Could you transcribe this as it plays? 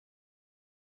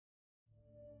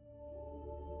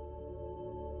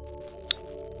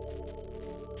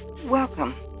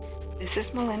Welcome. This is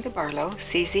Melinda Barlow,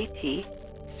 CZT,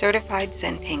 Certified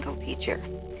Tangle Teacher.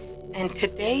 And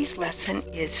today's lesson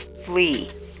is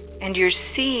Flee. And you're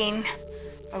seeing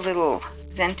a little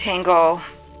Tangle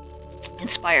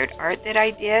inspired art that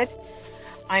I did.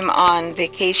 I'm on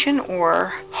vacation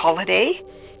or holiday,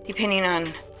 depending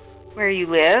on where you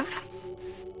live.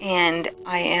 And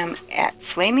I am at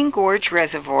Flaming Gorge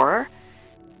Reservoir.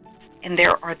 And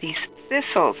there are these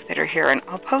thistles that are here, and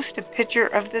I'll post a picture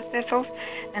of the thistles.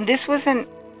 And this was an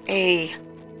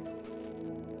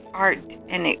art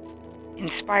and it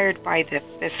inspired by the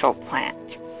thistle plant.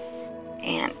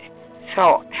 And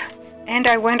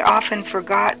I went off and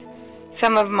forgot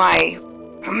some of my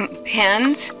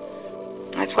pens.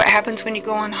 That's what happens when you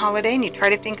go on holiday and you try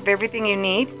to think of everything you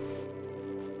need.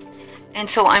 And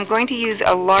so I'm going to use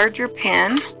a larger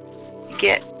pen to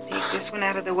get this one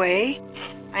out of the way.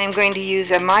 I am going to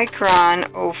use a Micron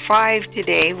 05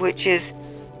 today, which is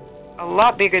a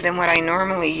lot bigger than what I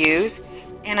normally use.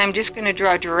 And I'm just going to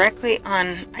draw directly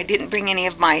on, I didn't bring any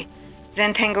of my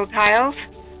Tangle tiles,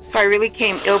 so I really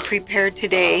came ill-prepared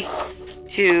today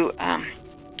to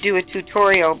do a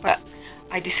tutorial, but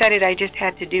I decided I just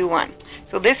had to do one.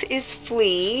 So this is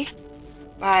Flee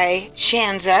by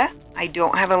Shanza. I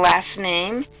don't have a last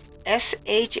name.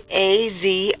 S-H-A-Z-I-A.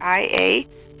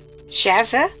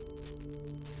 Shaza.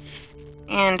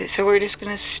 And so we're just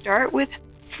going to start with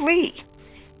Flee.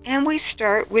 And we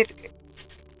start with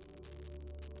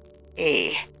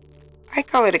I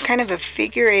call it a kind of a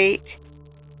figure eight,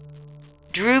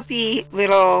 droopy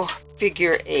little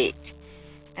figure eight.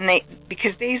 And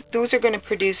because those are going to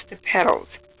produce the petals.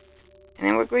 And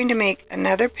then we're going to make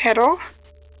another petal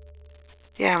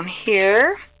down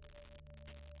here.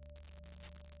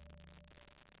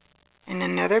 And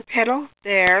another petal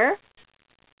there.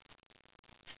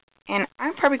 And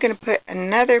I'm probably going to put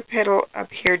another petal up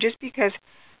here just because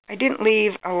I didn't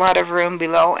leave a lot of room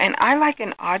below. And I like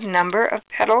an odd number of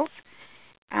petals.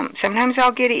 Sometimes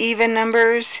I'll get even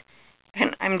numbers.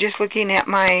 And I'm just looking at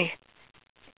my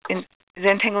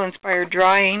Tangle inspired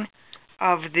drawing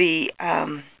of the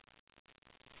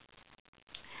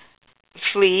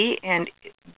Flee. And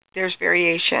there's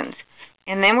variations.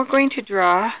 And then we're going to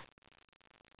draw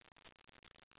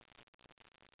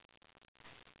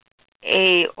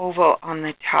a oval on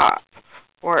the top,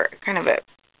 or kind of a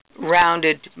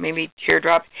rounded, maybe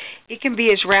teardrop. It can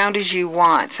be as round as you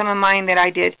want. Some of mine that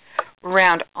I did were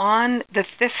round. On the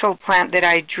thistle plant that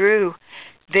I drew,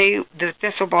 the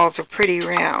thistle balls are pretty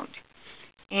round.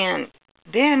 And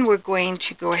then we're going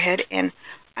to go ahead and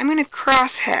I'm going to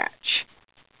cross-hatch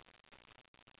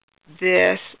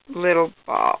this little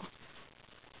ball,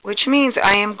 which means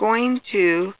I am going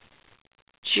to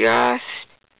just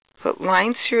put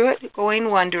lines through it going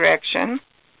one direction,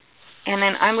 and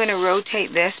then I'm going to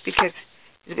rotate this because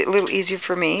it's a little easier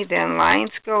for me. Then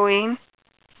lines going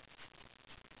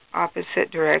opposite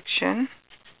direction.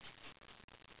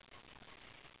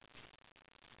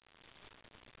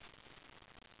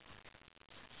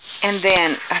 And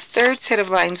then a third set of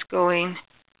lines going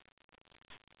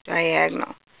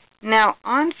diagonal. Now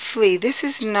on Flee, this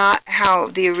is not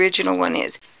how the original one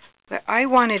is, but I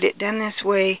wanted it done this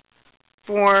way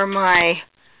for my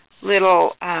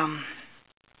little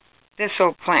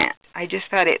thistle plant. I just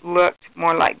thought it looked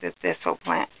more like the thistle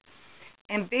plant.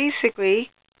 And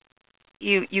basically,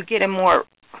 you get a more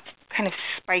kind of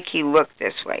spiky look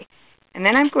this way. And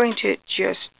then I'm going to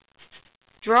just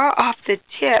draw off the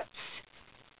tips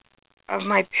of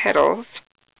my petals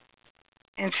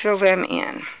and fill them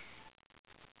in.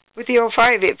 With the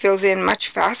 05, it fills in much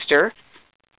faster.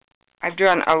 I've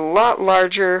drawn a lot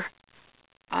larger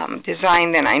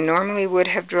design than I normally would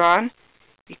have drawn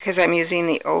because I'm using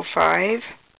the 05.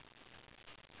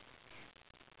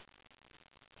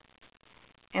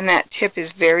 And that tip is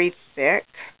very thick.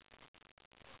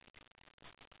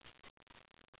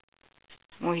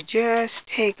 We just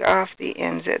take off the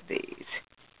ends of these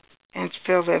and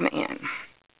fill them in.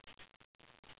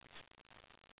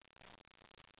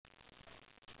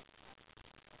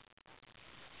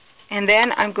 And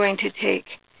then I'm going to take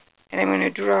and I'm going to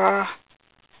draw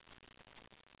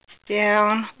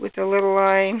down with a little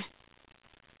line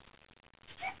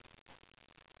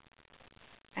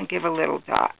and give a little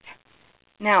dot.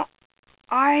 Now,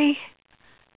 I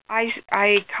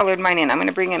colored mine in. I'm going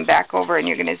to bring them back over and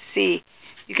you're going to see,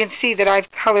 you can see that I've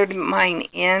colored mine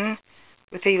in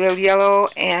with a little yellow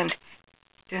and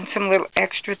done some little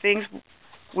extra things.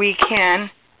 We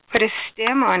can put a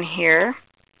stem on here.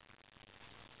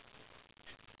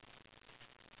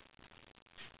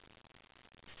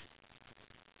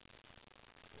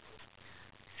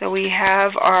 So we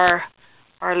have our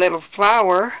little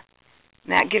flower,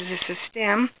 And that gives us a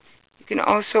stem. You can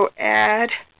also add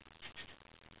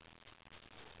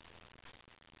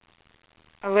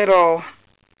a little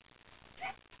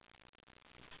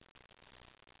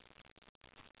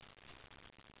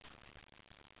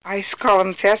ice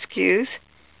column fescues.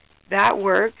 That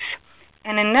works.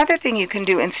 And another thing you can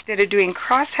do instead of doing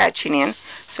cross-hatching in,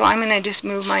 so I'm going to just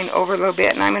move mine over a little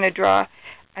bit, and I'm going to draw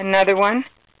another one.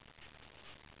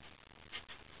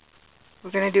 We're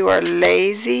going to do our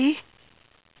lazy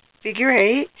figure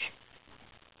 8.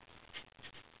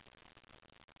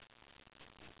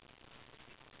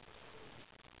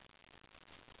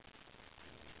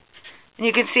 And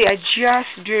you can see I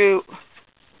just drew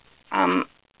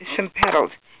some petals.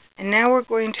 And now we're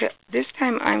going to, this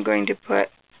time I'm going to put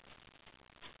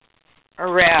a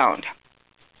round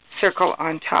circle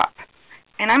on top.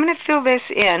 And I'm going to fill this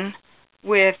in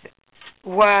with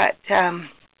what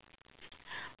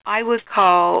I would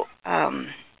call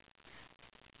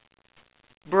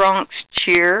Bronx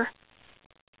cheer.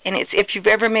 And it's, if you've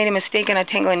ever made a mistake on a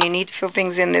tangle and you need to fill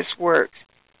things in, this works.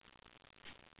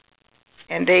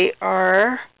 And they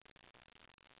are,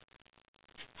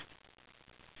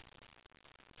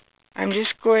 I'm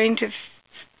just going to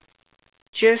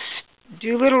just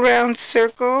do little round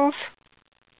circles.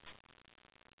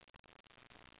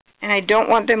 And I don't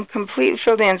want them completely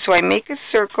filled in, so I make a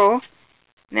circle,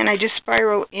 and then I just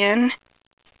spiral in.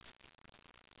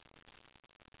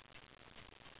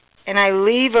 And I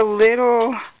leave a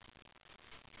little,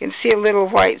 you can see a little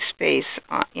white space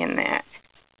in that.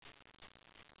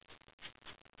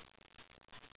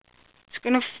 It's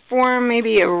going to form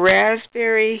maybe a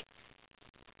raspberry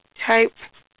type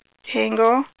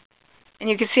tangle. And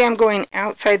you can see I'm going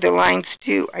outside the lines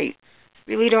too. I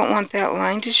really don't want that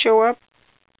line to show up.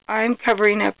 I'm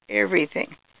covering up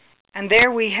everything. And there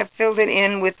we have filled it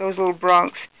in with those little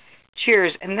Bronx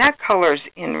cheers. And that colors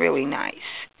in really nice.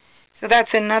 So that's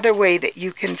another way that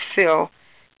you can fill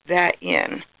that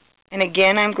in. And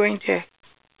again, I'm going to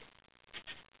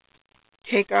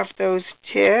take off those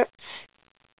tips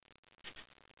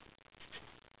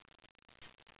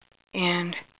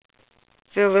and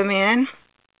fill them in.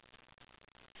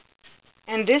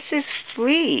 And this is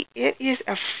Flea. It is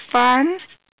a fun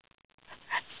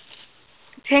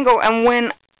tangle. And when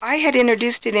I had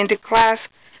introduced it into class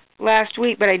last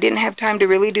week, but I didn't have time to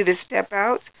really do the step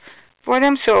outs for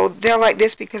them, so they're like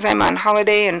this because I'm on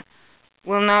holiday and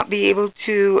will not be able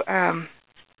to, I'm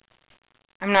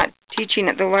not teaching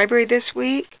at the library this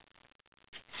week,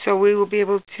 so we will be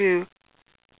able to,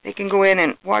 they can go in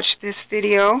and watch this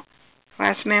video,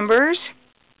 class members,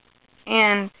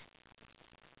 and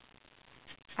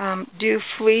do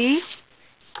Flea,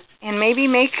 and maybe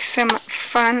make some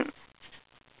fun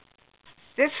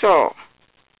thistle.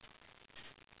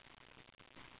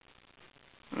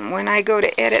 When I go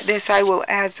to edit this, I will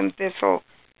add some thistle,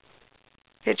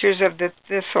 pictures of the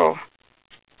thistle.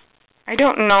 I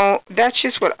don't know, that's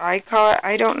just what I call it.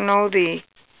 I don't know the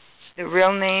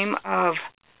real name of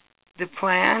the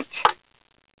plant.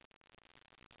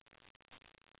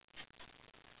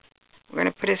 We're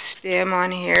going to put a stem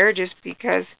on here just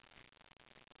because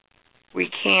we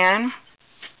can.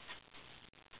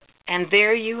 And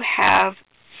there you have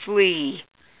Flea.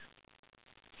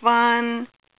 Fun,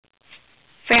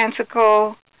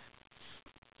 fanciful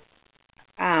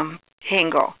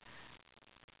tangle.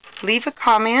 Leave a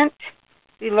comment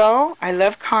below. I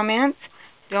love comments.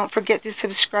 Don't forget to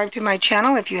subscribe to my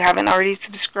channel if you haven't already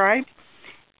subscribed.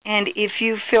 And if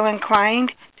you feel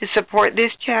inclined to support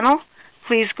this channel,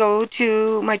 please go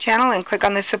to my channel and click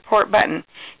on the support button.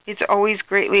 It's always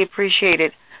greatly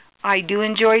appreciated. I do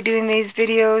enjoy doing these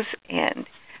videos, and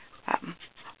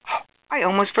I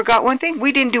almost forgot one thing.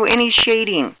 We didn't do any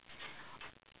shading.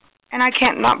 And I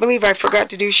can't not believe I forgot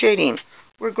to do shading.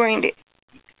 We're going to,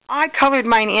 I colored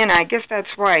mine in, I guess that's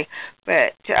why.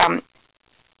 But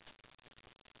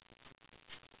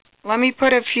let me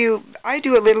put a few, I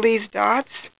do a little these dots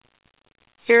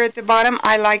here at the bottom.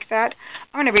 I like that.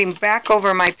 I'm going to bring back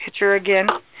over my picture again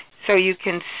so you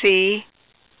can see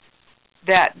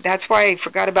that. That's why I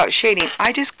forgot about shading.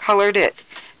 I just colored it.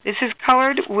 This is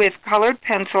colored with colored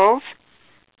pencils,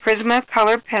 Prisma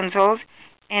colored pencils,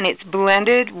 and it's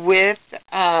blended with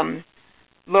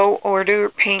low odor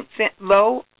paint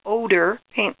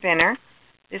thinner.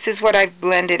 This is what I've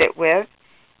blended it with,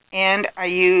 and I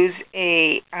use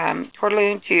a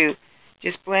tourmaline to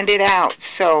just blend it out.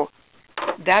 So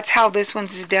that's how this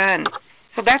one's done.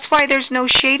 So that's why there's no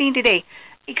shading today.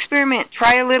 Experiment.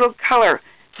 Try a little color.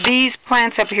 These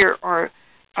plants up here are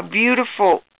a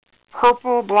beautiful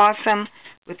purple blossom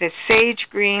with a sage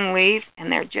green leaf,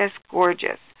 and they're just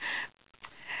gorgeous.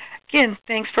 Again,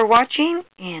 thanks for watching,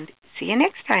 and see you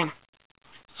next time.